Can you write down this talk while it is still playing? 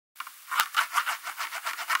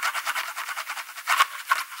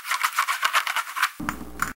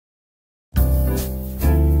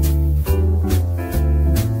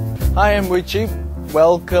Hi, I'm Chee.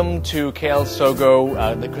 Welcome to KL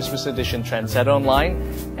Sogo, the Christmas edition Trendset Online.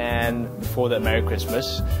 And before that, Merry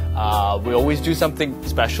Christmas. We always do something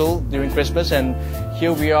special during Christmas, and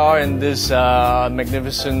here we are in this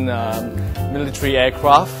magnificent military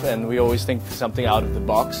aircraft, and we always think something out of the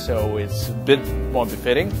box, so it's a bit more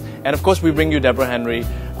befitting. And of course, we bring you Deborah Henry.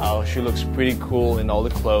 She looks pretty cool in all the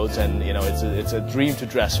clothes, and you know it's a dream to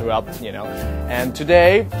dress her up, you know. And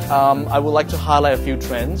today, I would like to highlight a few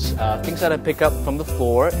trends, things that I pick up from the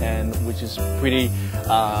floor, and which is pretty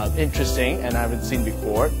interesting and I haven't seen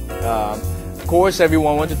before. Of course,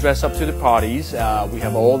 everyone wants to dress up to the parties. We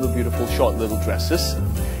have all the beautiful short little dresses,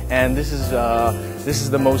 and this is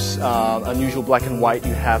the most unusual black and white.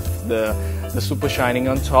 You have the super shining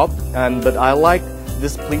on top, but I like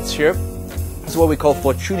this pleats here. It's what we call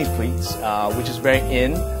fortune pleats, which is very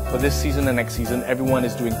in for this season and next season. Everyone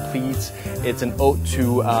is doing pleats. It's an ode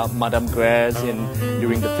to Madame Grès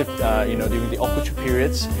during the during the haute couture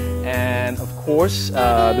periods, and of course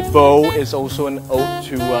the bow is also an ode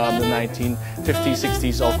to the 1950s,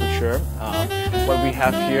 60s haute couture. What we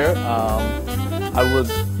have here, I would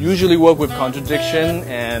usually work with contradiction,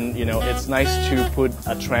 and you know it's nice to put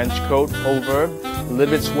a trench coat over, a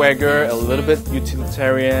little bit swagger, a little bit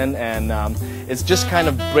utilitarian, and it's just kind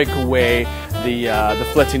of break away the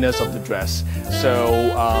flirtiness of the dress.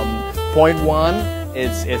 So point one,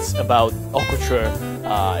 it's about haute couture.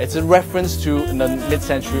 It's a reference to the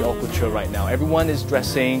mid-century haute couture right now. Everyone is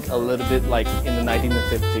dressing a little bit like in the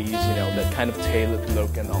 1950s, you know, that kind of tailored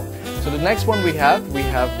look and all. So the next one we have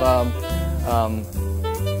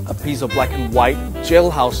a piece of black and white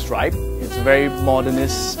jailhouse stripe. It's a very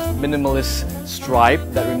modernist, minimalist stripe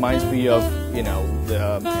that reminds me of, you know,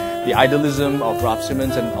 the idealism of Ralph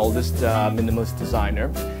Simmons and all this minimalist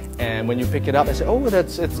designer. And when you pick it up, I say, oh,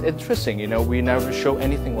 it's interesting. You know, we never show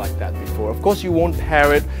anything like that before. Of course, you won't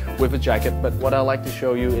pair it with a jacket, but what I like to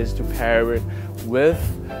show you is to pair it with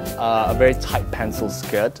a very tight pencil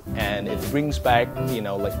skirt, and it brings back, you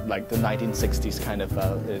know, like the 1960s kind of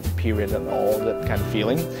period and all that kind of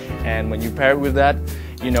feeling. And when you pair it with that,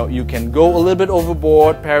 you know, you can go a little bit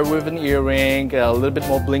overboard, pair it with an earring, a little bit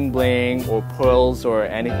more bling bling or pearls or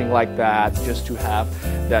anything like that, just to have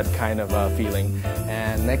that kind of feeling.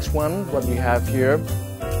 And next one, what we have here,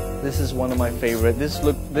 this is one of my favorite.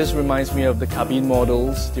 This reminds me of the cabine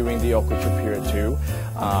models during the haute couture period too,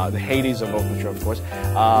 the heydays of haute couture, of course.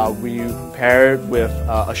 We pair it with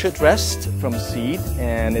a shirt dress from Seed,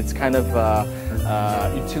 and it's kind of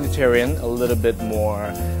utilitarian, a little bit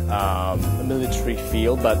more military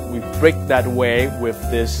feel, but we break that way with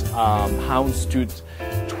this houndstooth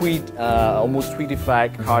tweed, almost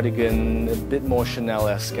tweedified cardigan, a bit more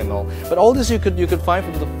Chanel-esque and all. But all this you could find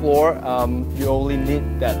from the floor. You only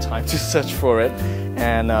need that time to search for it,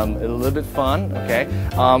 and a little bit fun. Okay.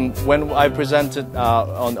 When I presented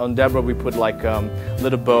on Deborah, we put like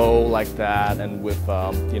little bow like that, and with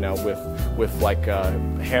you know with like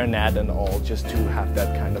hair net and all, just to have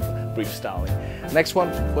that kind of brief styling. Next one,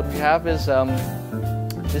 what we have is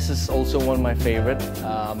this is also one of my favorite.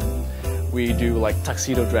 We do like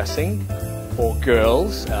tuxedo dressing for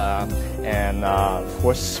girls, and of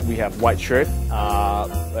course we have white shirt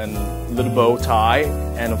and little bow tie,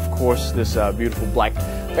 and of course this beautiful black,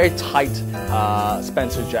 very tight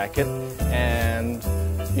Spencer jacket. And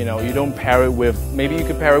you know, you don't pair it with, maybe you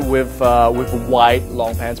could pair it with white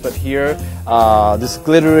long pants, but here this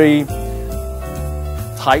glittery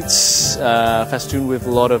tights festooned with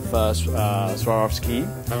a lot of Swarovski,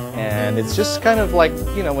 and it's just kind of like,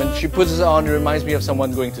 you know, when she puts it on, it reminds me of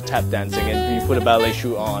someone going to tap dancing, and you put a ballet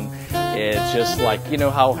shoe on, it's just like, you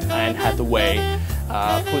know how Anne Hathaway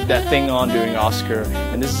put that thing on during Oscar,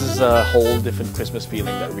 and this is a whole different Christmas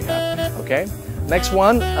feeling that we have. Okay, next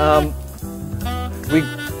one, we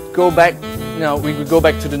go back. Now we could go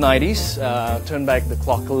back to the 90s, turn back the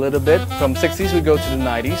clock a little bit. From 60s we go to the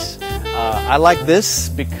 90s. I like this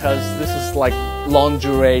because this is like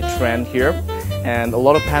lingerie trend here, and a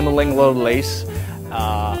lot of paneling, a lot of lace.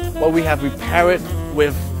 What we have, we pair it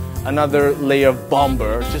with another layer of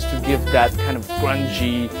bomber, just to give that kind of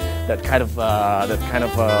grungy, that kind of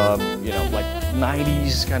you know, like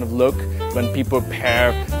 90s kind of look. When people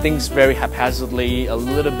pair things very haphazardly, a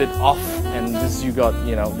little bit off, and this you got,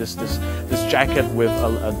 you know, this jacket with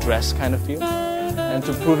a dress kind of feel. And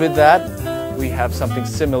to prove it that, we have something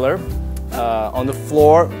similar. On the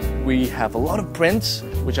floor, we have a lot of prints,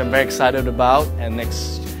 which I'm very excited about. And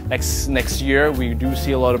next year, we do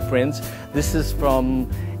see a lot of prints. This is from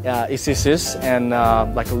Isis, and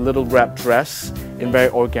like a little wrap dress in very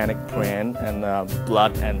organic print, and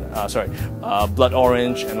blood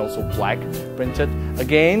orange and also black printed.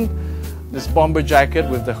 Again, this bomber jacket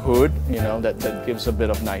with the hood, you know, that gives a bit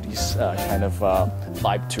of 90s kind of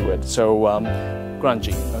vibe to it. So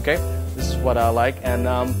grungy, okay? This is what I like, and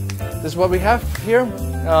this is what we have here.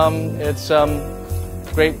 It's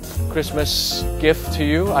great Christmas gift to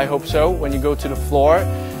you, I hope so. When you go to the floor,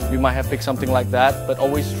 you might have picked something like that, but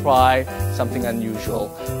always try something unusual,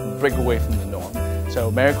 break away from the norm.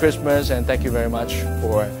 So Merry Christmas, and thank you very much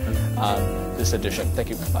for this edition. Thank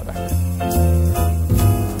you, bye-bye.